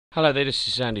Hello there, this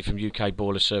is Andy from UK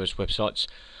Boiler Service Websites.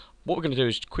 What we're going to do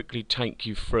is quickly take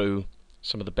you through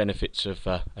some of the benefits of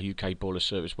a UK Boiler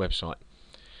Service website.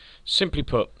 Simply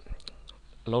put,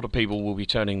 a lot of people will be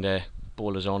turning their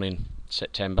boilers on in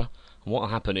September, and what will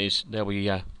happen is they'll be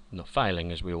not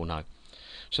failing, as we all know.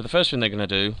 So the first thing they're going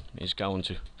to do is go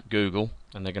onto Google,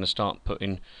 and they're going to start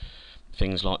putting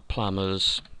things like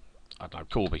plumbers, I don't know,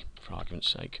 Corby for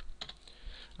argument's sake.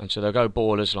 And so they'll go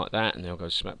boilers like that, and they'll go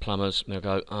smack plumbers, and they'll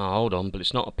go, oh, hold on, but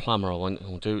it's not a plumber I want.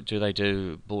 Or do they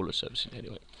do boiler servicing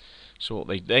anyway? So what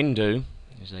they then do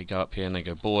is they go up here and they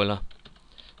go boiler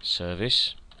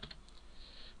service,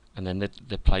 and then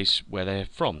the place where they're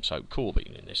from. So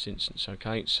Corby in this instance,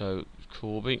 okay. So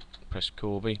Corby, press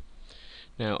Corby.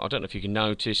 Now I don't know if you can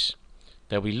notice,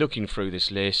 they'll be looking through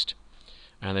this list,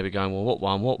 and they'll be going, well,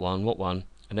 what one,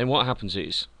 and then what happens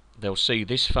is they'll see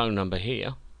this phone number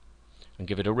here and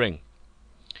give it a ring.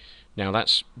 Now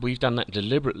we've done that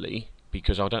deliberately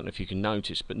because I don't know if you can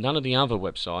notice, but none of the other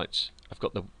websites have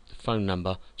got the phone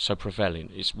number so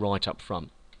prevalent. It's right up front.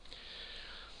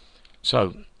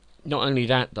 So not only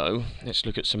that though, let's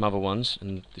look at some other ones,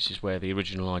 and this is where the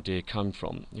original idea came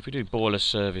from. If we do boiler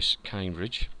service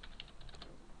Cambridge,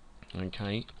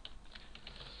 okay,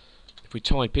 if we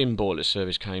type in boiler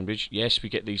service Cambridge, yes, we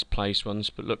get these place ones,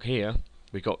 but look here,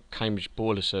 we've got Cambridge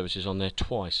Boiler Services on there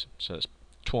twice, so that's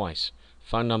twice.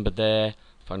 Phone number there,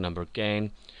 phone number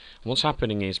again. And what's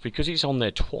happening is, because it's on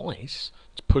there twice,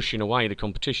 it's pushing away the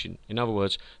competition. In other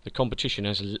words, the competition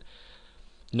has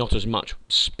not as much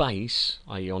space,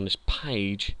 i.e. on this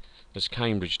page, as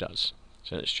Cambridge does.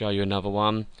 So let's show you another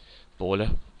one. Boiler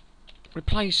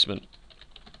replacement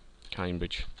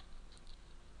Cambridge.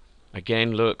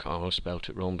 Again, look, oh, I spelt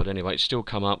it wrong, but anyway, it's still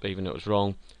come up even though it was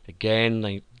wrong.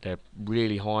 Again, they're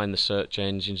really high in the search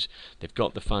engines. They've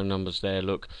got the phone numbers there,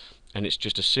 look, and it's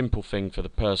just a simple thing for the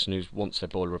person who wants their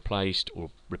boiler replaced or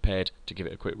repaired to give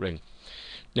it a quick ring.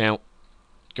 Now,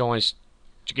 guys,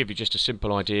 to give you just a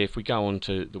simple idea, if we go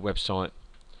onto the website,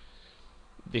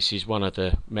 this is one of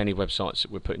the many websites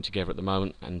that we're putting together at the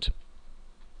moment and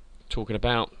talking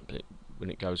about when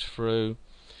it goes through.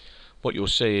 What you'll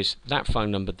see is that phone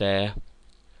number there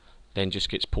then just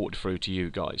gets ported through to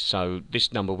you guys. So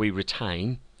this number we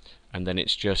retain, and then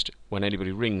it's just when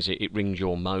anybody rings it, it rings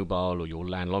your mobile or your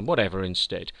landline, whatever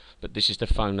instead. But this is the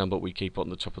phone number we keep on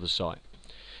the top of the site.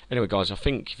 Anyway guys, I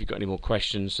think if you've got any more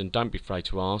questions, then don't be afraid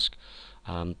to ask.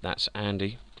 That's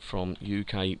Andy from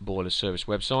UK Boiler Service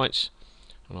Websites,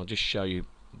 and I'll just show you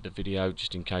the video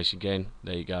just in case again.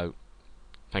 There you go.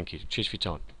 Thank you. Cheers for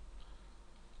your time.